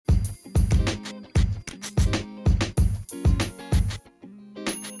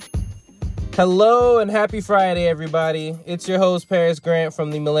Hello and happy Friday, everybody. It's your host, Paris Grant from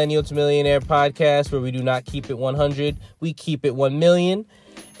the Millennial to Millionaire podcast, where we do not keep it 100, we keep it 1 million.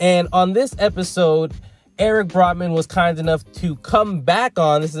 And on this episode, Eric Brotman was kind enough to come back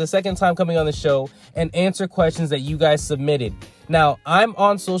on. This is the second time coming on the show and answer questions that you guys submitted. Now, I'm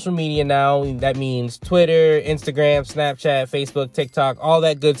on social media now. That means Twitter, Instagram, Snapchat, Facebook, TikTok, all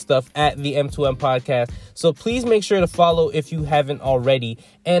that good stuff at the M2M podcast. So please make sure to follow if you haven't already.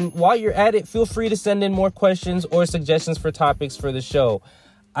 And while you're at it, feel free to send in more questions or suggestions for topics for the show.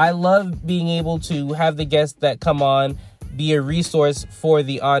 I love being able to have the guests that come on be a resource for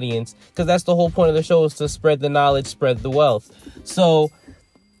the audience, because that's the whole point of the show, is to spread the knowledge, spread the wealth. So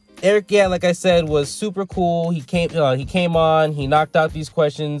Eric, like I said, was super cool. He came on, he knocked out these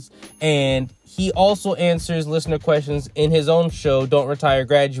questions, and he also answers listener questions in his own show, Don't Retire,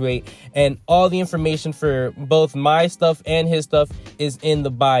 Graduate. And all the information for both my stuff and his stuff is in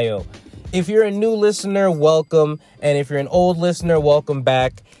the bio. If you're a new listener, welcome. And if you're an old listener, welcome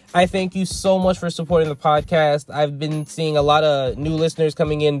back. I thank you so much for supporting the podcast. I've been seeing a lot of new listeners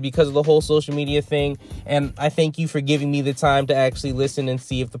coming in because of the whole social media thing. And I thank you for giving me the time to actually listen and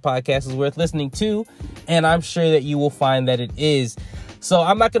see if the podcast is worth listening to. And I'm sure that you will find that it is. So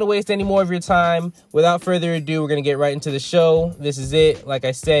I'm not going to waste any more of your time. Without further ado, we're going to get right into the show. This is it. Like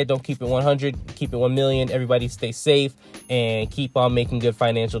I said, don't keep it 100, keep it 1 million. Everybody stay safe and keep on making good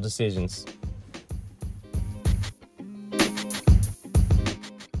financial decisions.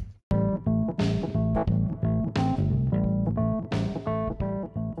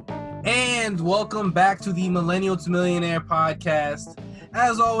 And welcome back to the Millennial to Millionaire podcast.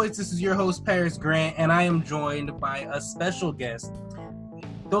 As always, this is your host, Paris Grant, and I am joined by a special guest.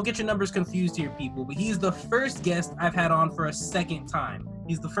 Don't get your numbers confused here, people, but he's the first guest I've had on for a second time.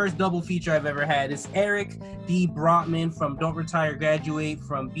 He's the first double feature I've ever had. It's Eric D. Brotman from Don't Retire, Graduate,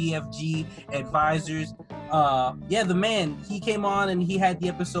 from BFG Advisors. The man, he came on and he had the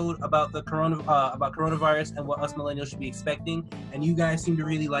episode about the coronavirus and what us millennials should be expecting. And you guys seem to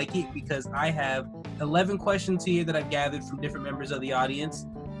really like it because I have 11 questions here that I've gathered from different members of the audience.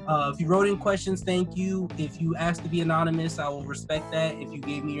 If you wrote in questions, thank you. If you asked to be anonymous, I will respect that. If you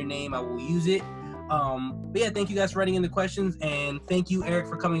gave me your name, I will use it. Thank you guys for writing in the questions, and thank you, Eric,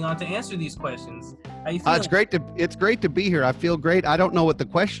 for coming on to answer these questions. How you feeling? It's great to be here. I feel great. I don't know what the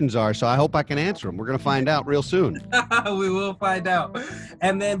questions are, so I hope I can answer them. We're going to find out real soon. We will find out.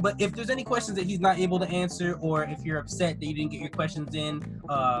 But if there's any questions that he's not able to answer, or if you're upset that you didn't get your questions in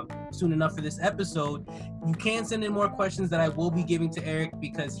soon enough for this episode, you can send in more questions that I will be giving to Eric,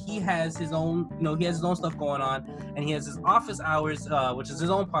 because he has his own, stuff going on, and he has his office hours, which is his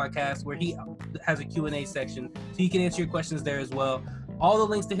own podcast, where he has a Q&A section, so you can answer your questions there as well. All the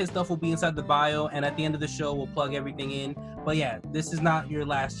links to his stuff will be inside the bio, and at the end of the show, we'll plug everything in. But yeah, this is not your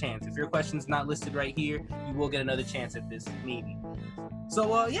last chance. If your question's not listed right here, you will get another chance at this, maybe. So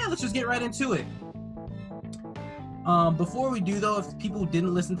let's just get right into it. Before we do, though, if people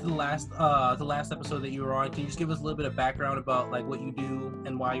didn't listen to the last episode that you were on, can you just give us a little bit of background about like what you do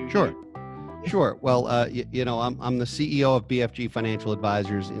and why you're here? Sure. Well, I'm the CEO of BFG Financial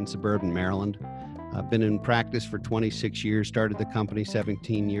Advisors in suburban Maryland. I've been in practice for 26 years, started the company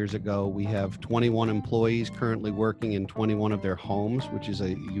 17 years ago. We have 21 employees currently working in 21 of their homes, which is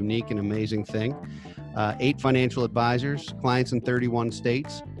a unique and amazing thing. 8 financial advisors, clients in 31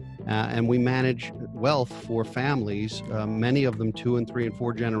 states, and we manage wealth for families, many of them 2 and 3 and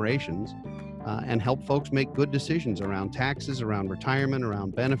 4 generations, and help folks make good decisions around taxes, around retirement,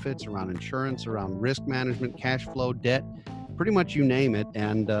 around benefits, around insurance, around risk management, cash flow, debt, pretty much you name it.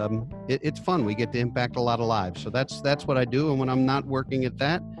 And it's fun. We get to impact a lot of lives. So that's what I do. And when I'm not working at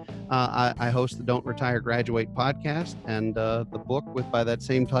that, I host the Don't Retire, Graduate podcast, and the book by that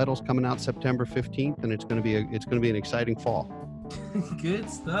same title is coming out September 15th, and it's going to be an exciting fall. Good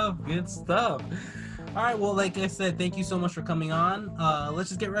stuff. All right, well, like I said, thank you so much for coming on. Let's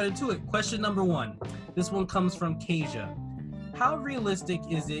just get right into it. Question number 1. This one comes from Kasia. How realistic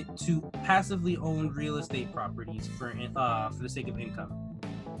is it to passively own real estate properties for the sake of income?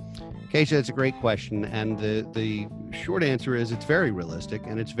 Kasia, it's a great question, and the short answer is it's very realistic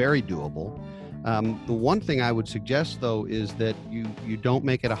and it's very doable. The one thing I would suggest, though, is that you don't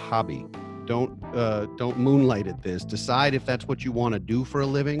make it a hobby. Don't moonlight at this. Decide if that's what you want to do for a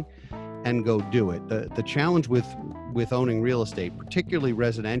living, and go do it. The challenge with owning real estate, particularly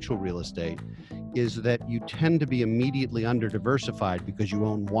residential real estate, is that you tend to be immediately under-diversified because you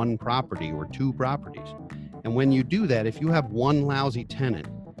own one property or 2 properties. And when you do that, if you have one lousy tenant,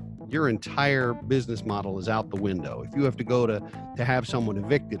 your entire business model is out the window. If you have to go to have someone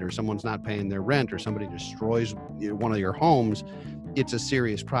evicted, or someone's not paying their rent, or somebody destroys one of your homes, it's a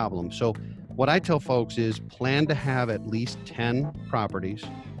serious problem. So what I tell folks is plan to have at least 10 properties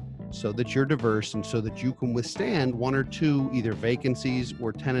so that you're diverse and so that you can withstand one or two either vacancies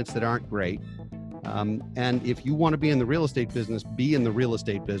or tenants that aren't great. And if you want to be in the real estate business, be in the real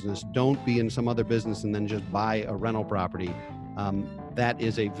estate business. Don't be in some other business and then just buy a rental property. That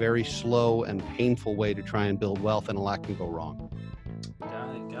is a very slow and painful way to try and build wealth, and a lot can go wrong.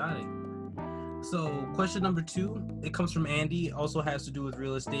 Got it. So question number 2, it comes from Andy, also has to do with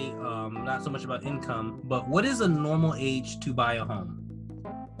real estate, not so much about income, but what is a normal age to buy a home?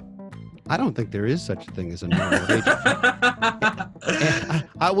 I don't think there is such a thing as a normal age.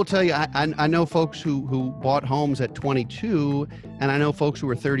 I will tell you, I know folks who bought homes at 22, and I know folks who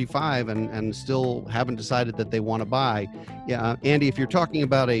are 35 and still haven't decided that they want to buy. Yeah, Andy, if you're talking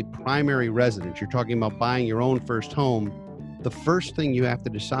about a primary residence, you're talking about buying your own first home, the first thing you have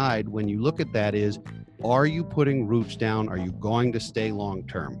to decide when you look at that is, are you putting roots down? Are you going to stay long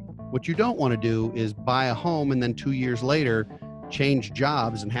term? What you don't want to do is buy a home and then 2 years later change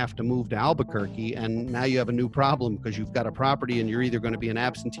jobs and have to move to Albuquerque, and now you have a new problem because you've got a property and you're either going to be an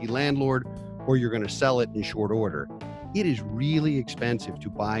absentee landlord or you're going to sell it in short order. It is really expensive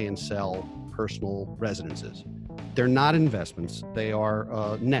to buy and sell personal residences. They're not investments. They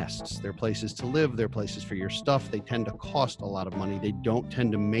are nests. They're places to live. They're places for your stuff. They tend to cost a lot of money. They don't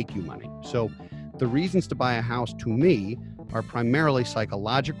tend to make you money. So the reasons to buy a house, to me, are primarily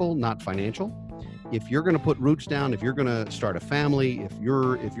psychological, not financial. If you're going to put roots down, if you're going to start a family, if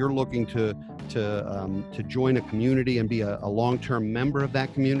you're looking to join a community and be a long-term member of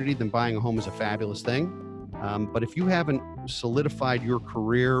that community, then buying a home is a fabulous thing. But if you haven't solidified your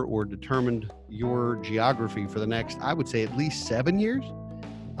career or determined your geography for the next, I would say at least 7 years,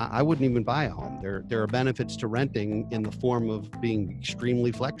 I wouldn't even buy a home. There are benefits to renting in the form of being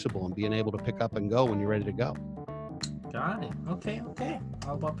extremely flexible and being able to pick up and go when you're ready to go. Got it. Okay.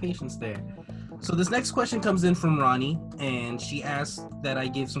 All about patience there. So this next question comes in from Ronnie, and she asks that I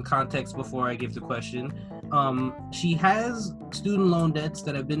give some context before I give the question. She has student loan debts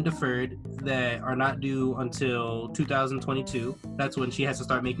that have been deferred that are not due until 2022. That's when she has to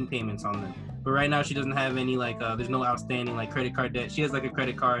start making payments on them. But right now she doesn't have any there's no outstanding credit card debt. She has a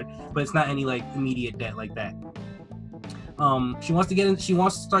credit card, but it's not any immediate debt like that. She wants to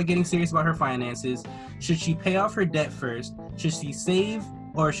start getting serious about her finances. Should she pay off her debt first? Should she save?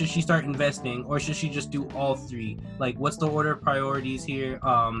 Or should she start investing, or should she just do all three? What's the order of priorities here?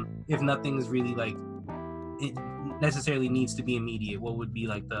 If nothing's really it necessarily needs to be immediate, what would be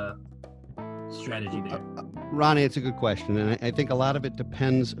the strategy there? Ronnie, it's a good question. And I think a lot of it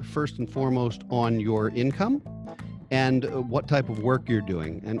depends first and foremost on your income and what type of work you're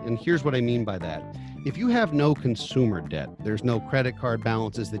doing. And here's what I mean by that. If you have no consumer debt, there's no credit card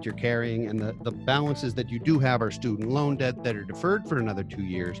balances that you're carrying, and the balances that you do have are student loan debt that are deferred for another 2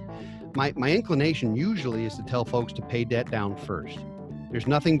 years, my inclination usually is to tell folks to pay debt down first. There's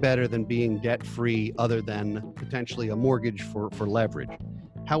nothing better than being debt-free other than potentially a mortgage for leverage.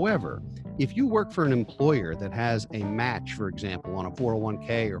 However, if you work for an employer that has a match, for example, on a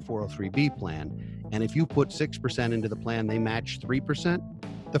 401k or 403b plan, and if you put 6% into the plan, they match 3%,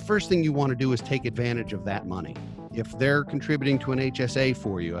 the first thing you want to do is take advantage of that money. If they're contributing to an HSA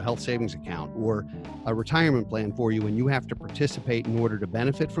for you, a health savings account, or a retirement plan for you, and you have to participate in order to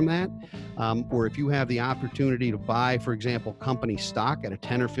benefit from that, or if you have the opportunity to buy, for example, company stock at a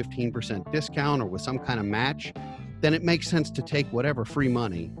 10 or 15% discount or with some kind of match, then it makes sense to take whatever free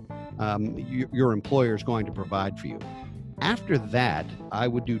money your employer is going to provide for you. After that, I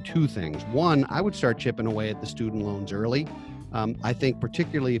would do two things. One, I would start chipping away at the student loans early. I think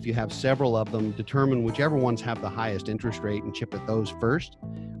particularly if you have several of them, determine whichever ones have the highest interest rate and chip at those first.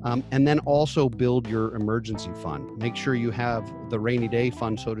 And then also build your emergency fund. Make sure you have the rainy day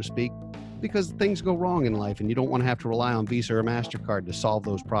fund, so to speak, because things go wrong in life and you don't want to have to rely on Visa or MasterCard to solve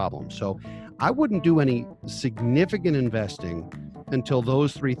those problems. So I wouldn't do any significant investing until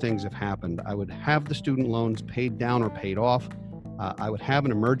those three things have happened. I would have the student loans paid down or paid off. I would have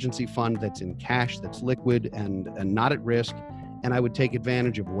an emergency fund that's in cash, that's liquid and not at risk. And I would take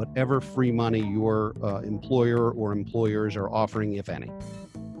advantage of whatever free money your employer or employers are offering, if any.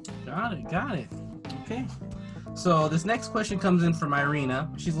 Got it. Okay. So this next question comes in from Irina.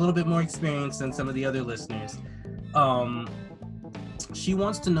 She's a little bit more experienced than some of the other listeners. She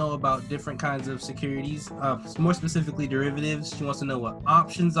wants to know about different kinds of securities, more specifically derivatives. She wants to know what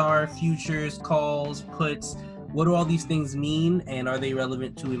options are, futures, calls, puts. What do all these things mean, and are they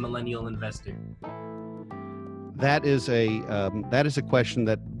relevant to a millennial investor? That is a question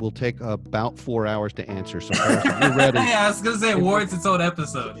that will take about 4 hours to answer. So if you're ready. Yeah, I was gonna say it warrants its own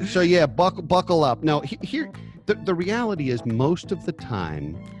episode. So yeah, buckle up. Now here, the reality is most of the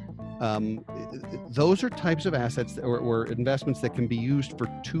time, Those are types of assets or investments that can be used for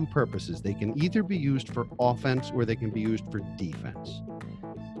two purposes. They can either be used for offense or they can be used for defense.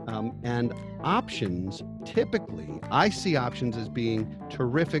 And options, typically, I see options as being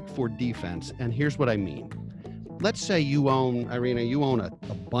terrific for defense. And here's what I mean. Let's say you own, Irina, you own a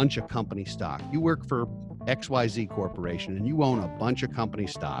bunch of company stock. You work for XYZ Corporation and you own a bunch of company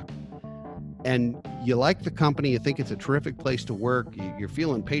stock. And you like the company, you think it's a terrific place to work, you're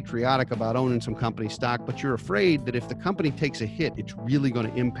feeling patriotic about owning some company stock, but you're afraid that if the company takes a hit, it's really going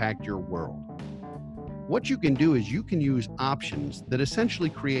to impact your world. What you can do is you can use options that essentially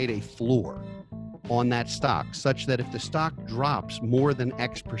create a floor on that stock, such that if the stock drops more than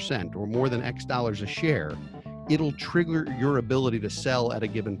X percent or more than X dollars a share, it'll trigger your ability to sell at a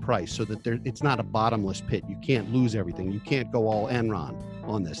given price so that it's not a bottomless pit. You can't lose everything. You can't go all Enron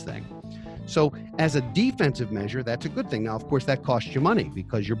on this thing. So as a defensive measure, that's a good thing. Now, of course, that costs you money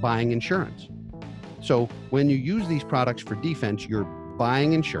because you're buying insurance. So when you use these products for defense, you're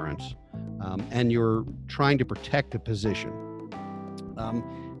buying insurance and you're trying to protect a position.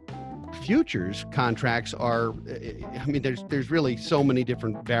 Futures contracts are, I mean, there's really so many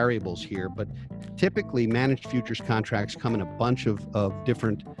different variables here, but typically managed futures contracts come in a bunch of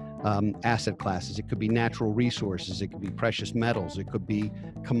different asset classes. It could be natural resources, it could be precious metals, it could be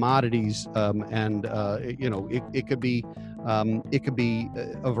commodities, and it could be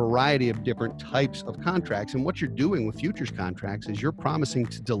a variety of different types of contracts. And what you're doing with futures contracts is you're promising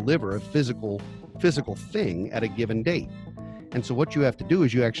to deliver a physical thing at a given date. And so what you have to do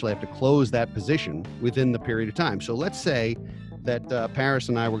is you actually have to close that position within the period of time. So let's say that Paris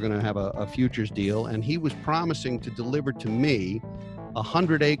and I were going to have a futures deal, and he was promising to deliver to me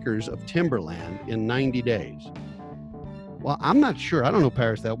 100 acres of timberland in 90 days. Well, I'm not sure. I don't know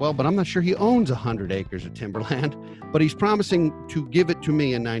Paris that well, but I'm not sure he owns 100 acres of timberland, but he's promising to give it to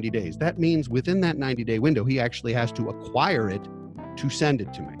me in 90 days. That means within that 90-day window, he actually has to acquire it to send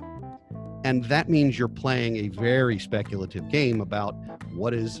it to me. And that means you're playing a very speculative game about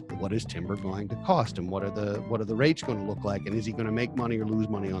what is timber going to cost, and what are the rates going to look like, and is he going to make money or lose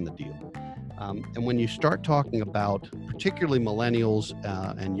money on the deal? And when you start talking about particularly millennials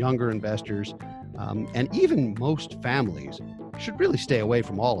and younger investors, and even most families, should really stay away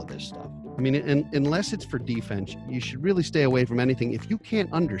from all of this stuff. I mean, unless it's for defense, you should really stay away from anything. If you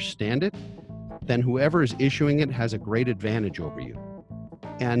can't understand it, then whoever is issuing it has a great advantage over you.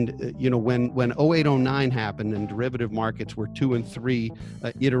 And when 0809 happened and derivative markets were 2 and 3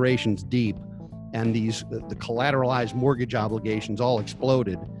 iterations deep, and the collateralized mortgage obligations all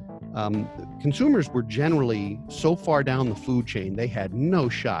exploded, consumers were generally so far down the food chain, they had no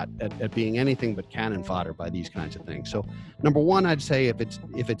shot at being anything but cannon fodder by these kinds of things. So number one, I'd say if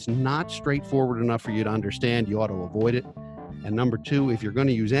it's not straightforward enough for you to understand, you ought to avoid it. And number two, if you're going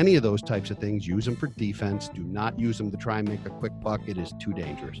to use any of those types of things, use them for defense. Do not use them to try and make a quick buck. It is too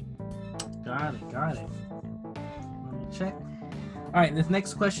dangerous. Got it. Let me check. All right, this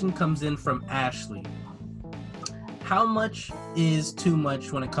next question comes in from Ashley. How much is too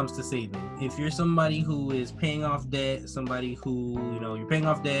much when it comes to saving? If you're somebody who is paying off debt, somebody who, you're paying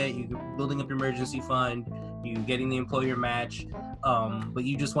off debt, you're building up your emergency fund, you're getting the employer match, but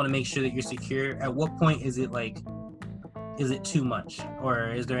you just want to make sure that you're secure, at what point is it too much?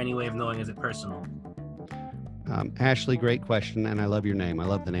 Or is there any way of knowing, is it personal? Ashley, great question, and I love your name. I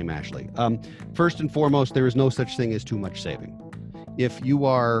love the name Ashley. First and foremost, there is no such thing as too much saving. If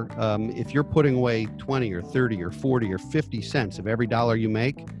you're putting away 20 or 30 or 40 or 50 cents of every dollar you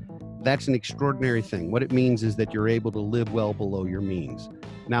make, that's an extraordinary thing. What it means is that you're able to live well below your means.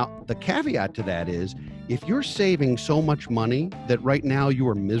 Now, the caveat to that is, if you're saving so much money that right now you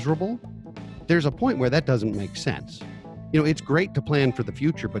are miserable, there's a point where that doesn't make sense. It's great to plan for the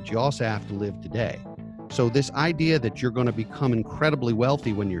future, but you also have to live today. So this idea that you're going to become incredibly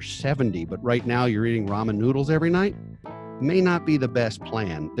wealthy when you're 70, but right now you're eating ramen noodles every night, may not be the best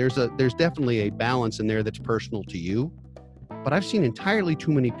plan. There's definitely a balance in there that's personal to you, but I've seen entirely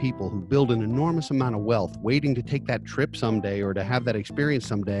too many people who build an enormous amount of wealth waiting to take that trip someday or to have that experience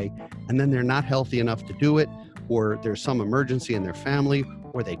someday, and then they're not healthy enough to do it, or there's some emergency in their family,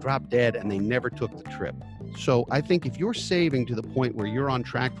 or they drop dead and they never took the trip. So I think if you're saving to the point where you're on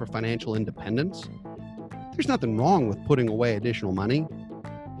track for financial independence, there's nothing wrong with putting away additional money,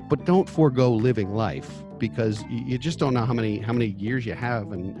 but don't forego living life, because you just don't know how many years you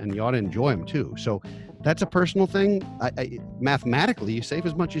have, and you ought to enjoy them too. So that's a personal thing. Mathematically, you save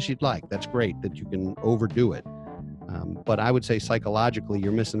as much as you'd like. That's great that you can overdo it. But I would say psychologically,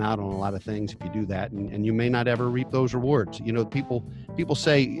 you're missing out on a lot of things if you do that, and you may not ever reap those rewards. People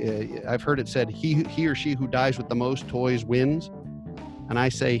say, I've heard it said, he or she who dies with the most toys wins. And I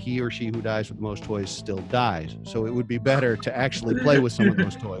say he or she who dies with the most toys still dies. So it would be better to actually play with some of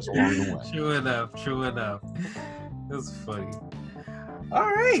those toys along the way. True enough. That's funny. All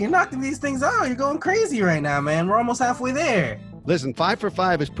right, you're knocking these things out. You're going crazy right now, man. We're almost halfway there. Listen, 5 for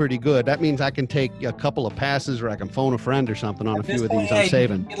 5 is pretty good. That means I can take a couple of passes, or I can phone a friend or something on a few of these. I'm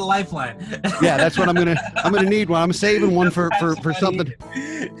saving. Get a lifeline. Yeah, that's what I'm gonna need one. I'm saving one for something.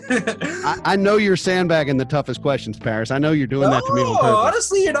 I know you're sandbagging the toughest questions, Paris. I know you're doing that to me on purpose.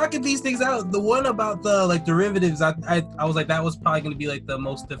 Honestly, you're knocking these things out. The one about the derivatives, I was like, that was probably gonna be like the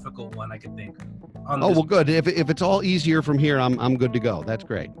most difficult one I could think. Well, good. If it's all easier from here, I'm good to go. That's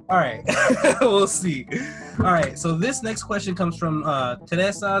great. All right, we'll see. All right, so this next question comes from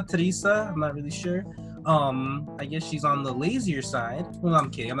Teresa. I'm not really sure. I guess she's on the lazier side. Well, I'm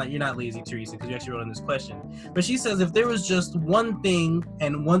kidding. You're not lazy, Teresa, because you actually wrote on this question. But she says, if there was just one thing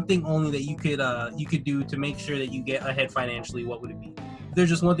and one thing only that you could do to make sure that you get ahead financially, what would it be? If there's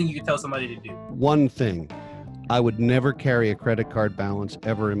just one thing you could tell somebody to do. One thing. I would never carry a credit card balance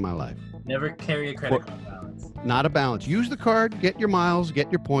ever in my life. Never carry a credit card balance. Not a balance. Use the card, get your miles,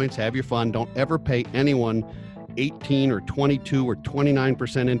 get your points, have your fun. Don't ever pay anyone 18 or 22 or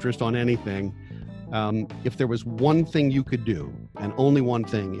 29% interest on anything. If there was one thing you could do, and only one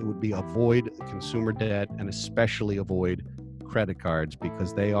thing, it would be avoid consumer debt, and especially avoid credit cards,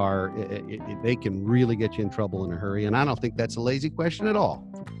 because they can really get you in trouble in a hurry. And I don't think that's a lazy question at all.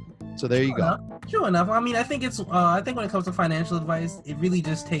 So there you go. True enough. I mean, I think I think when it comes to financial advice, it really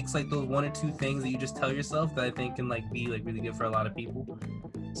just takes like those one or two things that you just tell yourself that I think can be really good for a lot of people.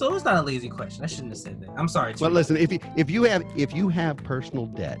 So it's not a lazy question. I shouldn't have said that. I'm sorry. Well, listen, if you have personal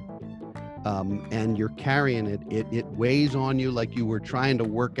debt, and you're carrying it weighs on you like you were trying to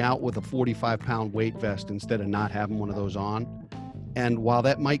work out with a 45-pound weight vest instead of not having one of those on. And while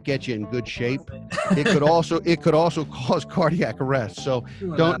that might get you in good shape, it could also cause cardiac arrest. So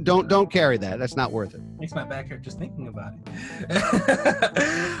don't carry that. That's not worth it. Makes my back hurt just thinking about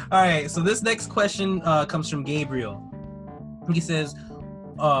it. All right. So this next question comes from Gabriel. He says,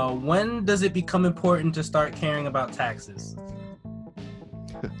 when does it become important to start caring about taxes?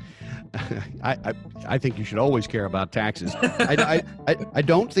 I think you should always care about taxes. I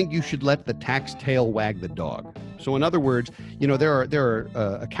don't think you should let the tax tail wag the dog. So in other words, there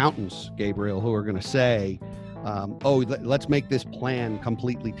are accountants, Gabriel, who are going to say, let's make this plan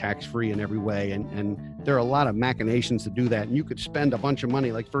completely tax-free in every way. And there are a lot of machinations to do that. And you could spend a bunch of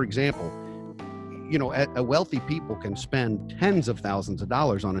money. Like, for example, a wealthy people can spend tens of thousands of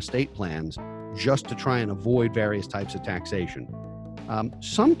dollars on estate plans just to try and avoid various types of taxation.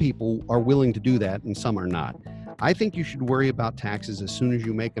 Some people are willing to do that and some are not. I think you should worry about taxes as soon as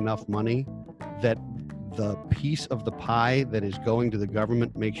you make enough money that the piece of the pie that is going to the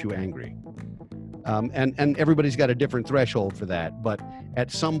government makes you angry. And everybody's got a different threshold for that. But at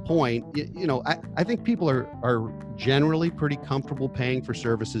some point, I think people are generally pretty comfortable paying for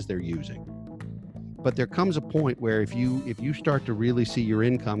services they're using. But there comes a point where if you start to really see your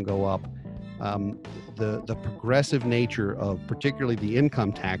income go up, the progressive nature of particularly the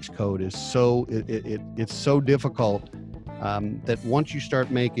income tax code is it's so difficult that once you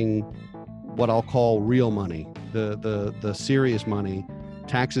start making what I'll call real money, the serious money,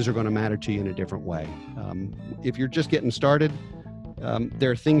 taxes are going to matter to you in a different way. If you're just getting started,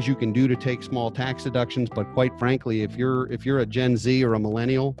 there are things you can do to take small tax deductions, but quite frankly, if you're a Gen Z or a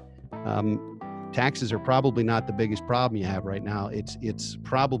millennial, taxes are probably not the biggest problem you have right now. It's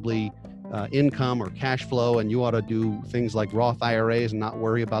probably income or cash flow, and you ought to do things like Roth IRAs and not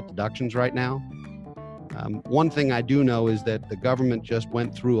worry about deductions right now. One thing I do know is that the government just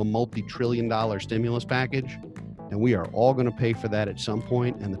went through a multi-trillion-dollar stimulus package, and we are all going to pay for that at some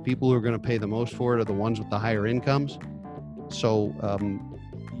point, and the people who are going to pay the most for it are the ones with the higher incomes. So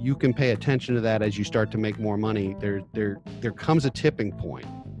you can pay attention to that as you start to make more money. There comes a tipping point.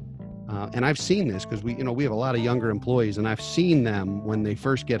 And I've seen this because we have a lot of younger employees, and I've seen them when they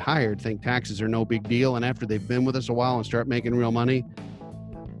first get hired think taxes are no big deal, and after they've been with us a while and start making real money,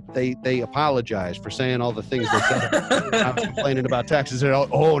 they apologize for saying all the things they said. I was complaining about taxes. They're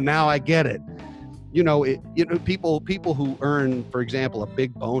now I get it. People who earn, for example, a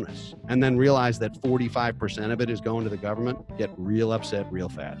big bonus and then realize that 45% of it is going to the government get real upset real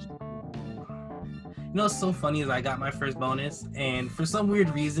fast. What's so funny is I got my first bonus, and for some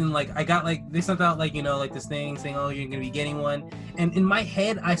weird reason, I got they sent out this thing saying, oh, you're gonna be getting one. And in my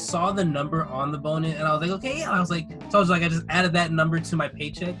head, I saw the number on the bonus, and I was like, okay, yeah. I just added that number to my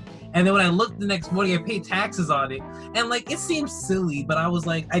paycheck. And then when I looked the next morning, I paid taxes on it, and it seems silly, but I was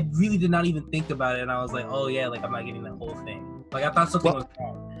I really did not even think about it, and I was like, oh yeah, I'm not getting that whole thing. I thought something was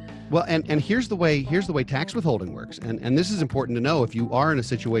wrong. Well, and here's the way tax withholding works. And this is important to know if you are in a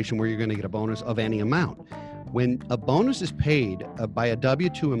situation where you're going to get a bonus of any amount. When a bonus is paid by a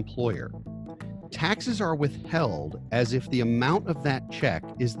W-2 employer, taxes are withheld as if the amount of that check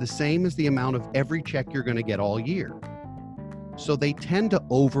is the same as the amount of every check you're going to get all year. So they tend to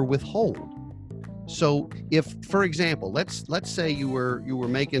over withhold. So if, for example, let's say you were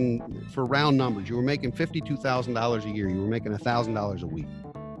making, for round numbers, you were making $52,000 a year, you were making $1,000 a week,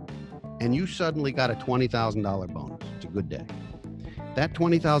 and you suddenly got a $20,000 bonus. It's a good day. That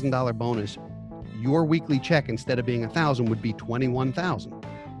 $20,000 bonus, your weekly check, instead of being $1,000, would be $21,000.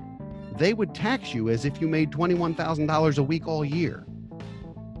 They would tax you as if you made $21,000 a week all year.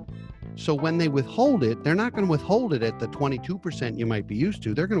 So when they withhold it, they're not going to withhold it at the 22% you might be used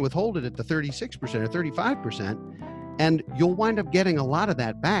to. They're going to withhold it at the 36% or 35%. And you'll wind up getting a lot of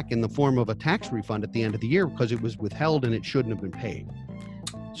that back in the form of a tax refund at the end of the year because it was withheld and it shouldn't have been paid.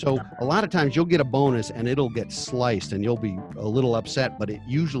 So a lot of times you'll get a bonus and it'll get sliced and you'll be a little upset, but it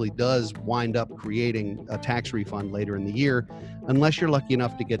usually does wind up creating a tax refund later in the year, unless you're lucky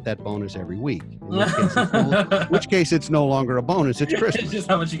enough to get that bonus every week. In which case it's no longer a bonus, it's Christmas. It's just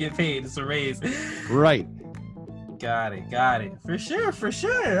how much you get paid. It's a raise. Right. Got it. For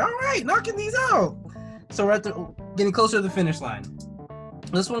sure. All right, knocking these out. So we're getting closer to the finish line.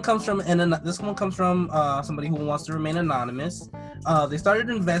 This one comes from somebody who wants to remain anonymous. They started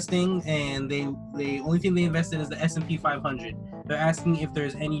investing, and the only thing they invested is the S&P 500. They're asking if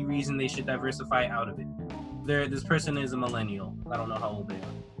there's any reason they should diversify out of it. This person is a millennial. I don't know how old they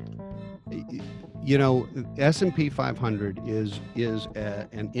are. You know, S&P 500 is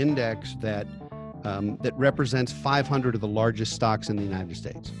an index that represents 500 of the largest stocks in the United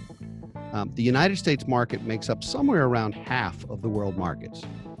States. The United States market makes up somewhere around half of the world markets,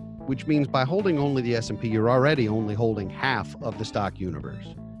 which means by holding only the S&P, you're already only holding half of the stock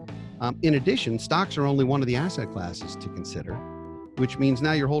universe. In addition, stocks are only one of the asset classes to consider, which means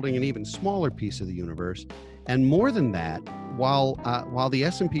now you're holding an even smaller piece of the universe. And more than that, while the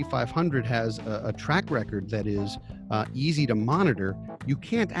S&P 500 has a track record that is easy to monitor, you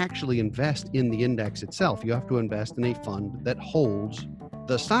can't actually invest in the index itself. You have to invest in a fund that holds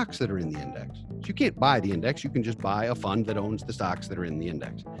the stocks that are in the index. So you can't buy the index, you can just buy a fund that owns the stocks that are in the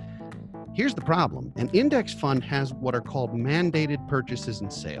index. Here's the problem. An index fund has what are called mandated purchases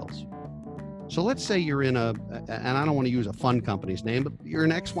and sales. So let's say you're in and I don't want to use a fund company's name, but you're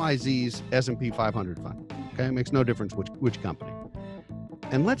in XYZ's S&P 500 fund. Okay, it makes no difference which company.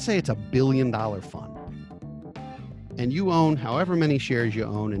 And let's say it's $1 billion fund. And you own however many shares you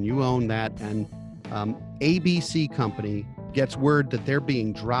own, and you own that, and ABC company gets word that they're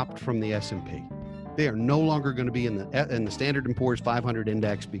being dropped from the S&P. They are no longer going to be in the Standard & Poor's 500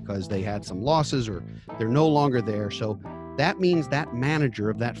 index because they had some losses, or they're no longer there. So that means that manager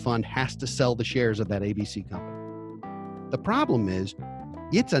of that fund has to sell the shares of that ABC company. The problem is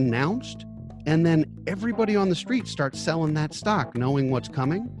it's announced, and then everybody on the street starts selling that stock knowing what's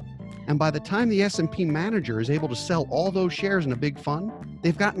coming. And by the time the S&P manager is able to sell all those shares in a big fund,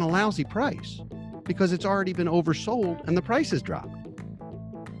 they've gotten a lousy price because it's already been oversold and the price has dropped.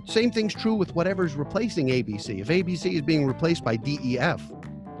 Same thing's true with whatever's replacing ABC. If ABC is being replaced by DEF,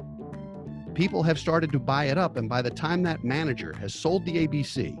 people have started to buy it up, and by the time that manager has sold the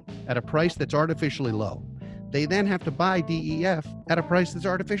ABC at a price that's artificially low, they then have to buy DEF at a price that's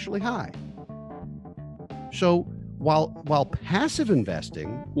artificially high. So while passive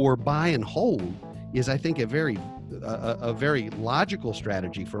investing or buy and hold is, I think, a very logical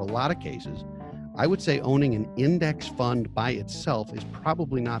strategy for a lot of cases, I would say owning an index fund by itself is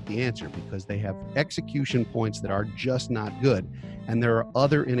probably not the answer, because they have execution points that are just not good, and there are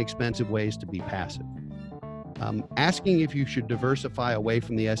other inexpensive ways to be passive. Asking if you should diversify away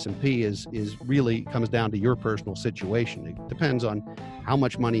from the S&P is really comes down to your personal situation. It depends on how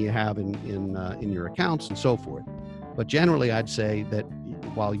much money you have in your accounts and so forth. But generally, I'd say that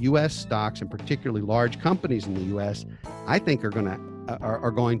while U.S. stocks, and particularly large companies in the U.S., I think are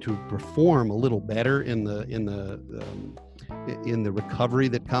going to perform a little better in the recovery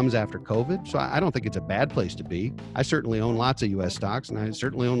that comes after COVID. So I don't think it's a bad place to be. I certainly own lots of U.S. stocks, and I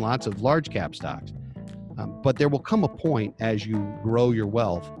certainly own lots of large cap stocks. But there will come a point as you grow your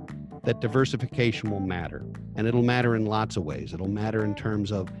wealth that diversification will matter, and it'll matter in lots of ways. It'll matter in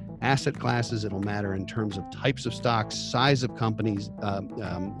terms of asset classes. It'll matter in terms of types of stocks, size of companies,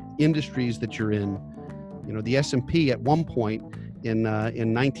 industries that you're in. You know, the S&P at one point in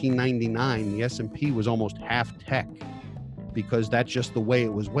 1999, the S&P was almost half tech, because that's just the way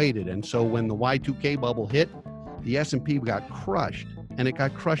it was weighted. And so when the Y2K bubble hit, the S&P got crushed, and it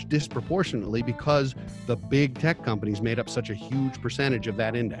got crushed disproportionately because the big tech companies made up such a huge percentage of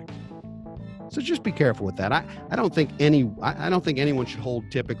that index. So just be careful with that. I don't think anyone should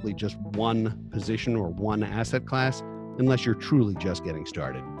hold typically just one position or one asset class unless you're truly just getting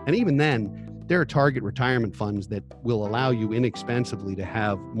started. And even then, there are target retirement funds that will allow you inexpensively to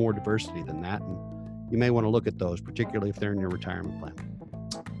have more diversity than that. And you may want to look at those, particularly if they're in your retirement plan.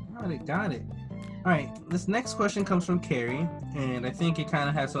 Got it. All right, this next question comes from Carrie, and I think it kind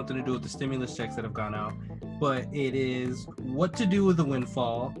of has something to do with the stimulus checks that have gone out. But it is, what to do with the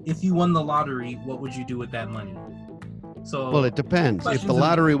windfall? If you won the lottery, what would you do with that money? So, well, it depends. If the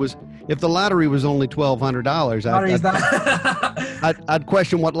lottery was only $1,200, I'd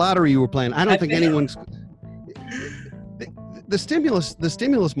question what lottery you were playing. I don't think anyone's. The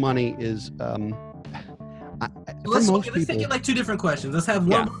stimulus money is. Let's take it like two different questions. Let's have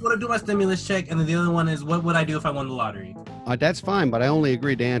one, what would I do my stimulus check, and then the other one is, what would I do if I won the lottery? That's fine, but I only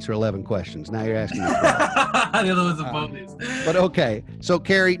agreed to answer 11 questions. Now you're asking me. The other one's a bonus. But okay, so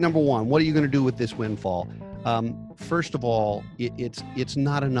Carrie, number one, what are you going to do with this windfall? First of all, it's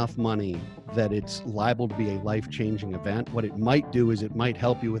not enough money that it's liable to be a life-changing event. What it might do is it might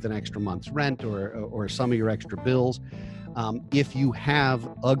help you with an extra month's rent or some of your extra bills. If you have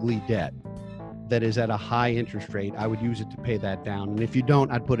ugly debt that is at a high interest rate, I would use it to pay that down. And if you don't,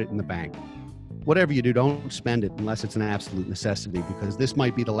 I'd put it in the bank. Whatever you do, don't spend it unless it's an absolute necessity, because this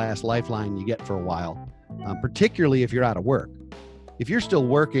might be the last lifeline you get for a while, particularly if you're out of work. If you're still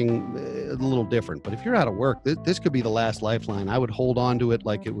working, a little different, but if you're out of work, this could be the last lifeline. I would hold on to it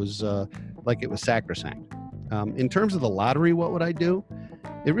like it was sacrosanct. In terms of the lottery, what would I do?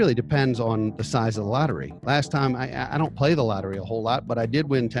 It really depends on the size of the lottery. Last time, I don't play the lottery a whole lot, but I did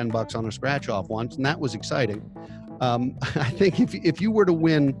win $10 on a scratch off once, and that was exciting. I think if you were to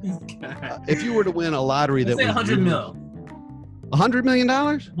win, a lottery that was $100 million. $100 million?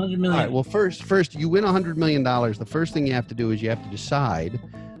 $100 million. All right. Well, first you win $100 million. The first thing you have to do is you have to decide: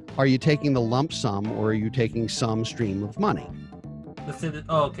 are you taking the lump sum or are you taking some stream of money?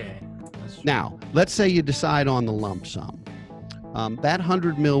 Okay. Now, let's say you decide on the lump sum. That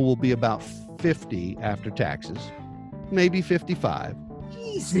 100 mil will be about 50 after taxes, maybe 55.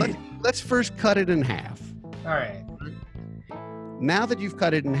 Let's first cut it in half. All right. Now that you've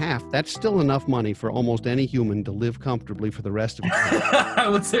cut it in half, that's still enough money for almost any human to live comfortably for the rest of his life. I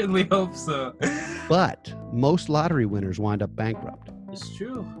would certainly hope so. But most lottery winners wind up bankrupt. It's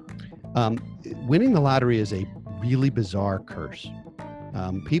true. Winning the lottery is a really bizarre curse.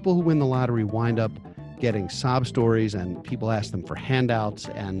 People who win the lottery wind up getting sob stories, and people ask them for handouts,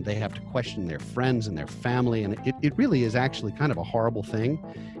 and they have to question their friends and their family, and it really is actually kind of a horrible thing.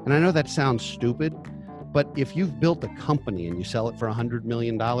 And I know that sounds stupid, but if you've built a company and you sell it for $100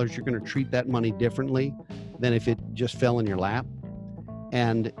 million, you're going to treat that money differently than if it just fell in your lap.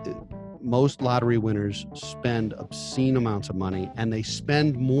 And most lottery winners spend obscene amounts of money, and they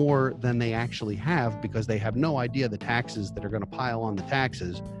spend more than they actually have because they have no idea the taxes that are going to pile on the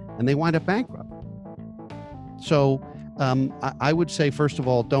taxes, and they wind up bankrupt. So I would say, first of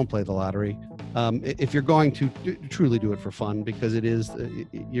all, don't play the lottery. If you're going to truly do it for fun, because it is,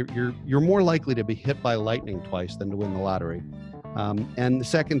 you're more likely to be hit by lightning twice than to win the lottery. And the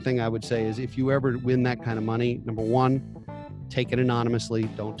second thing I would say is, if you ever win that kind of money, number one, take it anonymously.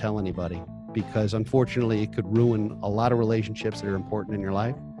 Don't tell anybody, because unfortunately it could ruin a lot of relationships that are important in your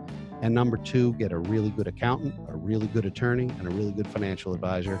life. And number two, get a really good accountant, a really good attorney, and a really good financial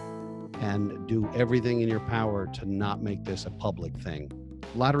advisor, and do everything in your power to not make this a public thing.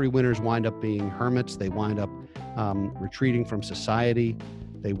 Lottery winners wind up being hermits. They wind up retreating from society.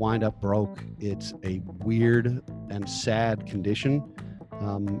 They wind up broke. It's a weird and sad condition.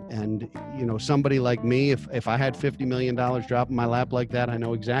 And somebody like me, if I had $50 million drop in my lap like that, I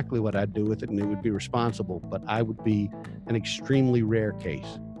know exactly what I'd do with it, and it would be responsible. But I would be an extremely rare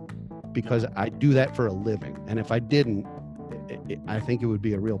case, because I do that for a living. And if I didn't, I think it would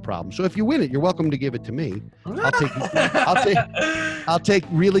be a real problem. So if you win it, you're welcome to give it to me. I'll take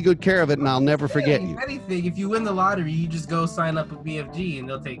really good care of it, and I'll never forget you. Anything, if you win the lottery, you just go sign up with BFG, and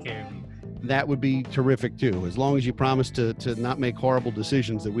they'll take care of you. That would be terrific too, as long as you promise to not make horrible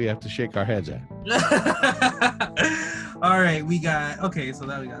decisions that we have to shake our heads at. All right, so we got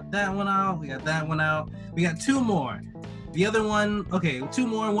that one out. We got that one out. We got two more. The other one, two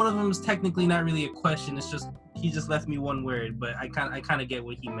more. One of them is technically not really a question. It's just, he just left me one word, but I kind of get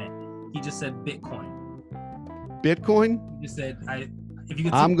what he meant. He just said Bitcoin. Bitcoin? He just said, if you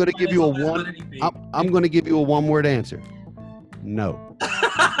could. I'm going to give you I'm going to give you a one-word answer. No.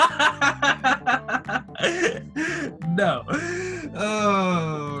 No.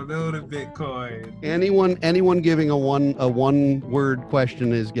 Oh, no to Bitcoin. Anyone giving a one-word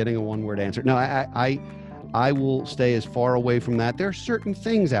question is getting a one-word answer. No, I will stay as far away from that. There are certain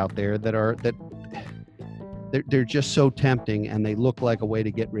things out there that they're just so tempting, and they look like a way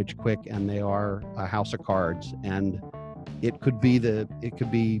to get rich quick, and they are a house of cards. And it could be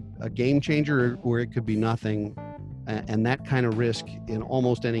a game changer, or it could be nothing. And that kind of risk in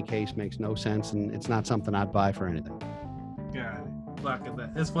almost any case makes no sense, and it's not something I'd buy for anything. Got it. Look at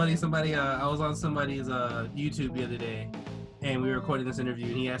that. It's funny. I was on somebody's YouTube the other day, and we were recording this interview,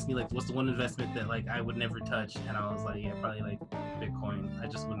 and he asked me, like, what's the one investment that, like, I would never touch? And I was like, yeah, probably, like, Bitcoin. I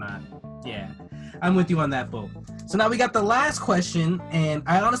just would not. Yeah, I'm with you on that boat. So now we got the last question, and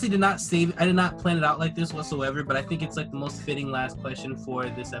I honestly did not plan it out like this whatsoever, but I think it's, like, the most fitting last question for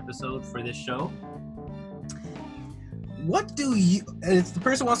this episode, for this show. If the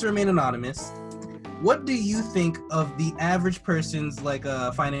person wants to remain anonymous, what do you think of the average person's, like,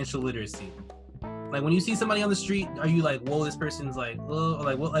 financial literacy? Like, when you see somebody on the street, are you like, whoa, this person's like, oh,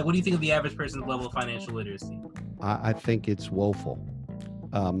 like, what do you think of the average person's level of financial literacy? I think it's woeful.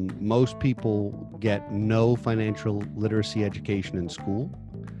 Most people get no financial literacy education in school.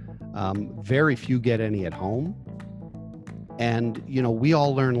 Very few get any at home. And, we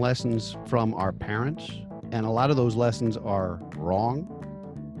all learn lessons from our parents, and a lot of those lessons are wrong.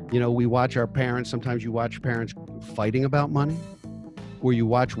 We watch our parents, sometimes you watch parents fighting about money, where you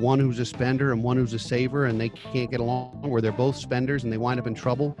watch one who's a spender and one who's a saver, and they can't get along, where they're both spenders and they wind up in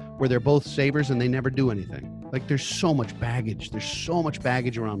trouble, where they're both savers and they never do anything. Like, there's so much baggage. There's so much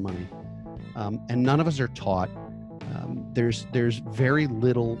baggage around money. And none of us are taught. There's very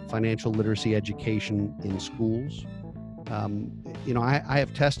little financial literacy education in schools. I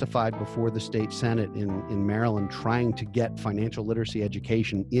have testified before the state Senate in Maryland trying to get financial literacy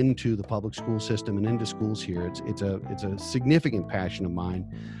education into the public school system and into schools here. It's a significant passion of mine.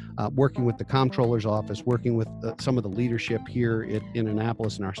 Working with the comptroller's office, working with some of the leadership here in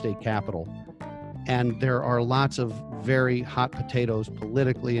Annapolis, in our state capital. And there are lots of very hot potatoes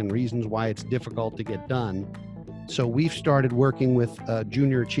politically and reasons why it's difficult to get done. So we've started working with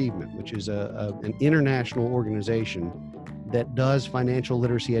Junior Achievement, which is an international organization that does financial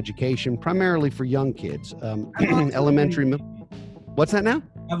literacy education primarily for young kids, elementary. What's that now?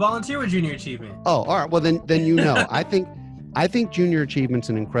 I volunteer with Junior Achievement. Oh, all right. Well, then I think Junior Achievement's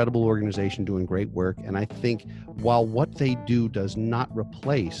an incredible organization doing great work. And I think while what they do does not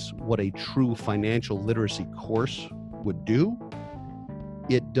replace what a true financial literacy course would do,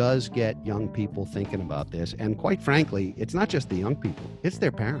 it does get young people thinking about this. And quite frankly, it's not just the young people, it's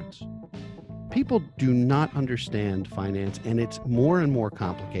their parents. People do not understand finance, and it's more and more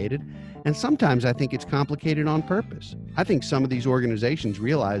complicated. And sometimes I think it's complicated on purpose. I think some of these organizations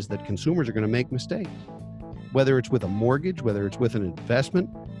realize that consumers are going to make mistakes, whether it's with a mortgage, whether it's with an investment.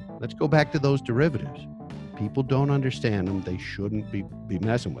 Let's go back to those derivatives. People don't understand them. They shouldn't be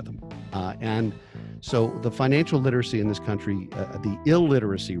messing with them. And so the financial literacy in this country, the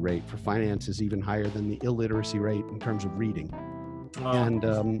illiteracy rate for finance is even higher than the illiteracy rate in terms of reading. And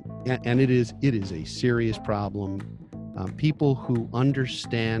it is a serious problem. People who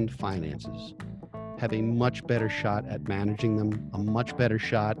understand finances have a much better shot at managing them, a much better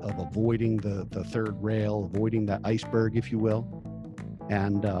shot of avoiding the third rail, avoiding the iceberg, if you will.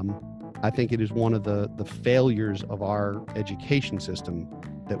 And I think it is one of the failures of our education system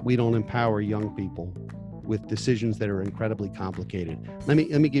that we don't empower young people with decisions that are incredibly complicated. Let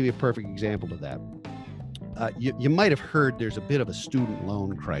me give you a perfect example of that. You might have heard there's a bit of a student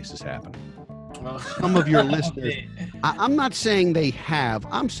loan crisis happening. Some of your listeners, I'm not saying they have.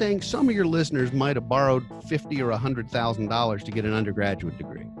 I'm saying some of your listeners might have borrowed $50,000 or $100,000 to get an undergraduate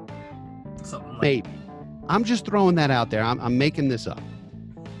degree. Maybe. I'm just throwing that out there. I'm making this up.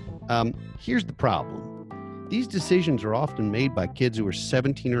 Here's the problem. These decisions are often made by kids who are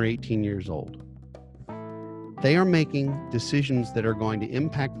 17 or 18 years old. They are making decisions that are going to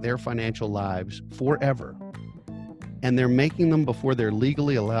impact their financial lives forever. And they're making them before they're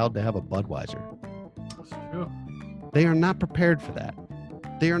legally allowed to have a Budweiser. That's true. They are not prepared for that.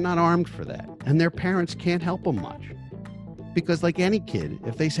 They are not armed for that. And their parents can't help them much. Because like any kid,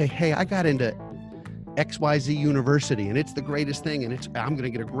 if they say, hey, I got into XYZ university and it's the greatest thing and I'm going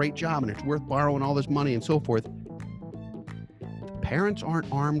to get a great job and it's worth borrowing all this money and so forth. Parents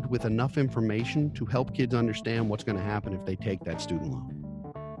aren't armed with enough information to help kids understand what's going to happen if they take that student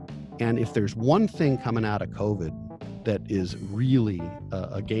loan. And if there's one thing coming out of COVID that is really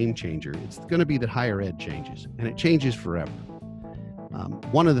a game changer, it's going to be that higher ed changes, and it changes forever.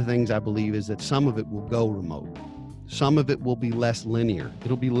 One of the things I believe is that some of it will go remote. Some of it will be less linear.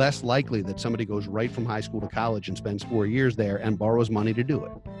 It'll be less likely that somebody goes right from high school to college and spends 4 years there and borrows money to do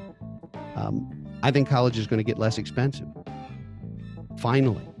it. I think college is going to get less expensive.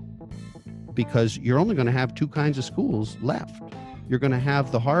 Finally. because you're only going to have two kinds of schools left. You're going to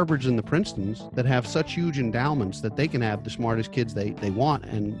have the Harvards and the Princetons that have such huge endowments that they can have the smartest kids they want,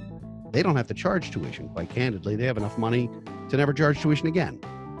 and they don't have to charge tuition, quite candidly. They have enough money to never charge tuition again.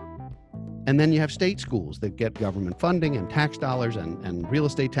 And then you have state schools that get government funding and tax dollars and real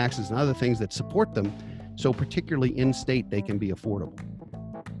estate taxes and other things that support them. So particularly in state, they can be affordable.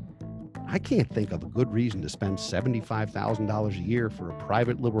 I can't think of a good reason to spend $75,000 a year for a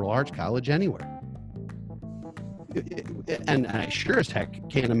private liberal arts college anywhere. And I sure as heck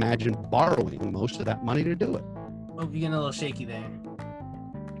can't imagine borrowing most of that money to do it. Oh, you're getting a little shaky there.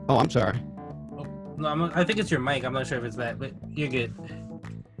 Oh, I'm sorry. Oh, no, I think it's your mic. I'm not sure if it's that, but you're good.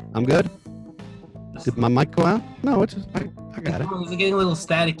 I'm good? Did my mic go out? No, it's just, I got it. It's getting a little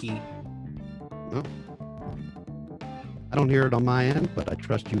staticky. No. I don't hear it on my end, but I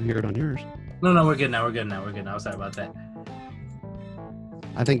trust you hear it on yours. No, we're good now. I'm sorry about that.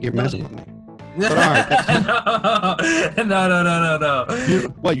 I think you're messing with me. But all right.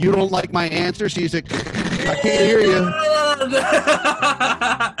 No. You don't like my answer? She's like, I can't hear you.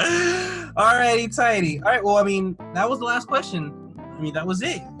 Alrighty, tidy. All right, well, I mean, that was the last question. I mean, that was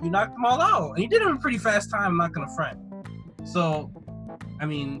it. You knocked them all out. And you did it in a pretty fast time, I'm not going to front. So, I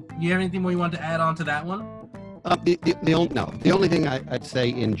mean, you have anything more you want to add on to that one? The only thing I'd say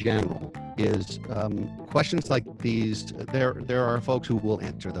in general is questions like these, there are folks who will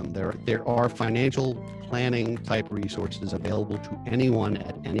answer them. There are financial planning type resources available to anyone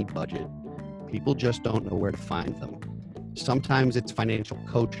at any budget. People just don't know where to find them. Sometimes it's financial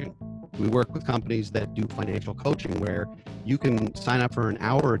coaching. We work with companies that do financial coaching where you can sign up for an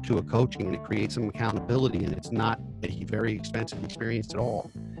hour or two of coaching and it creates some accountability, and it's not a very expensive experience at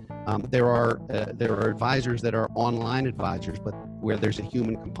all. There are advisors that are online advisors, but where there's a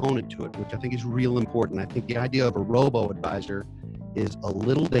human component to it, which I think is real important. I think the idea of a robo-advisor is a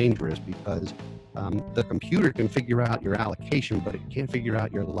little dangerous because the computer can figure out your allocation, but it can't figure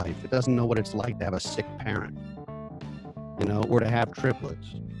out your life. It doesn't know what it's like to have a sick parent, or to have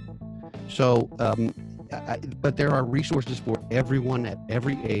triplets. So, but there are resources for everyone at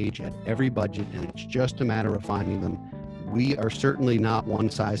every age, at every budget, and it's just a matter of finding them. We are certainly not one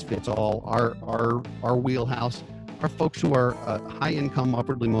size fits all. Our wheelhouse are folks who are high income,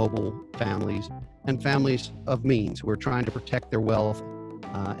 upwardly mobile families and families of means who are trying to protect their wealth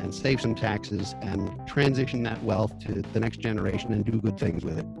and save some taxes and transition that wealth to the next generation and do good things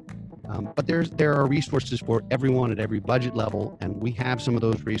with it. But there are resources for everyone at every budget level, and we have some of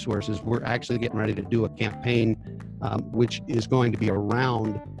those resources. We're actually getting ready to do a campaign which is going to be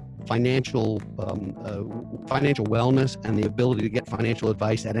around financial wellness and the ability to get financial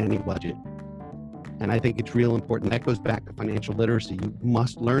advice at any budget. And I think it's real important. That goes back to financial literacy. You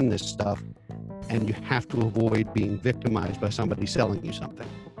must learn this stuff, and you have to avoid being victimized by somebody selling you something.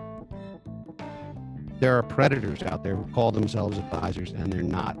 There are predators out there who call themselves advisors, and they're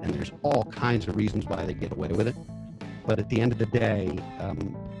not. And there's all kinds of reasons why they get away with it. But at the end of the day,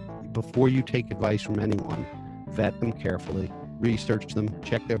 before you take advice from anyone, vet them carefully, research them,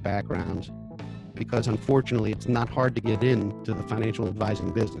 check their backgrounds, because unfortunately, it's not hard to get into the financial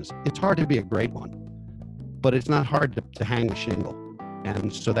advising business. It's hard to be a great one, but it's not hard to hang a shingle.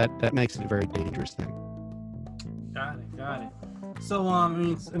 And so that makes it a very dangerous thing. Got it. So, I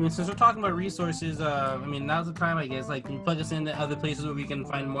mean, since we're talking about resources, now's the time, I guess, like, can you plug us into other places where we can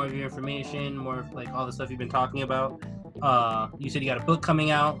find more of your information, more of, like, all the stuff you've been talking about? You said you got a book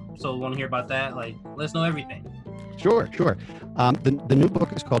coming out, so we want to hear about that. Like, let us know everything. Sure. The new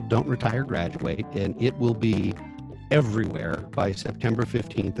book is called Don't Retire, Graduate, and it will be everywhere by September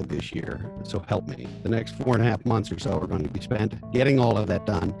 15th of this year. So help me. The next 4.5 months or so are going to be spent getting all of that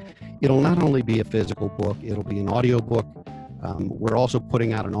done. It'll not only be a physical book, it'll be an audio book. We're also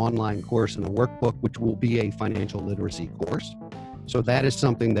putting out an online course and a workbook, which will be a financial literacy course. So that is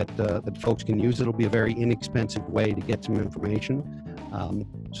something that folks can use. It'll be a very inexpensive way to get some information.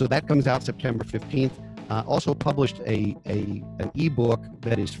 So that comes out September 15th. Also published an ebook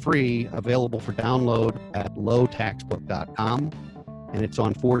that is free, available for download at lowtaxbook.com. And it's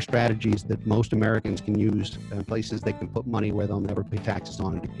on 4 strategies that most Americans can use and places they can put money where they'll never pay taxes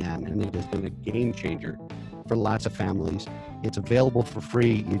on it again. And it has been a game changer for lots of families. It's available for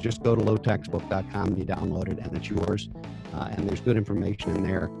free. You just go to lowtaxbook.com and you download it, and it's yours. And there's good information in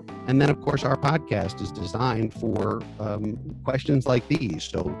there. And then, of course, our podcast is designed for questions like these.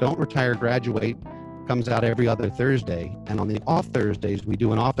 So Don't Retire, Graduate comes out every other Thursday. And on the off Thursdays, we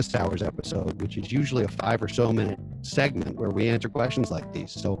do an office hours episode, which is usually a 5 or so minute segment where we answer questions like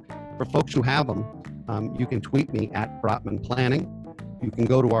these. So for folks who have them, you can tweet me at Brotman Planning. You can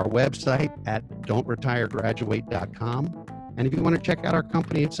go to our website at don'tretiregraduate.com. And if you want to check out our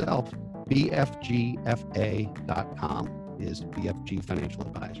company itself, bfgfa.com is BFG Financial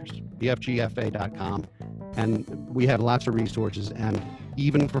Advisors. bfgfa.com. And we have lots of resources. And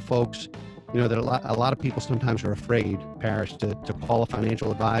even for folks, that a lot of people sometimes are afraid, Paris, to call a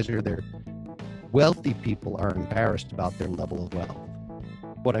financial advisor. They're wealthy people are embarrassed about their level of wealth.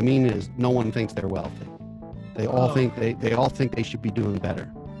 What I mean is, no one thinks they're wealthy. They all think they should be doing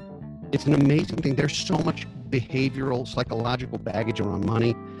better. It's an amazing thing. There's so much behavioral, psychological baggage around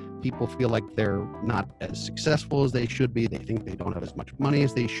money. People feel like they're not as successful as they should be. They think they don't have as much money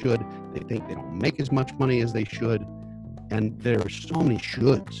as they should. They think they don't make as much money as they should. And there are so many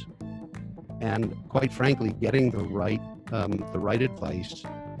shoulds. And quite frankly, getting the right advice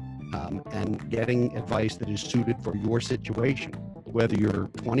and getting advice that is suited for your situation, whether you're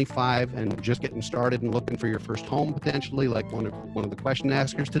 25 and just getting started and looking for your first home potentially, like one of the question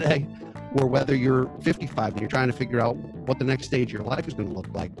askers today, or whether you're 55 and you're trying to figure out what the next stage of your life is going to look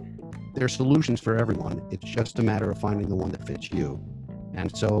like. There are solutions for everyone. It's just a matter of finding the one that fits you. And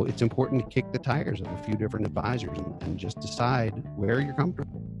so it's important to kick the tires of a few different advisors and just decide where you're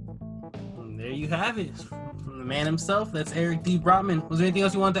comfortable. And there you have it. From the man himself, that's Eric D. Brotman. Was there anything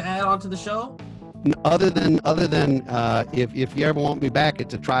else you wanted to add on to the show? Other than if you ever want me back,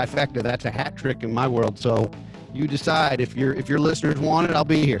 it's a trifecta. That's a hat trick in my world. So you decide. If your listeners want it, I'll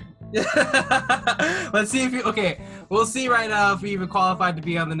be here. Let's see we'll see right now if we even qualified to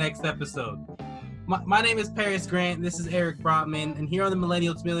be on the next episode. My name is Paris Grant. This is Eric Brotman, and here on the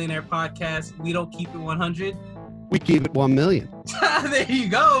Millennial to Millionaire podcast, we don't keep it 100. We keep it 1 million. There you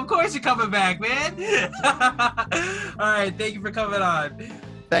go. Of course you're coming back, man. All right. Thank you for coming on.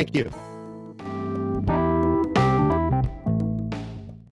 Thank you.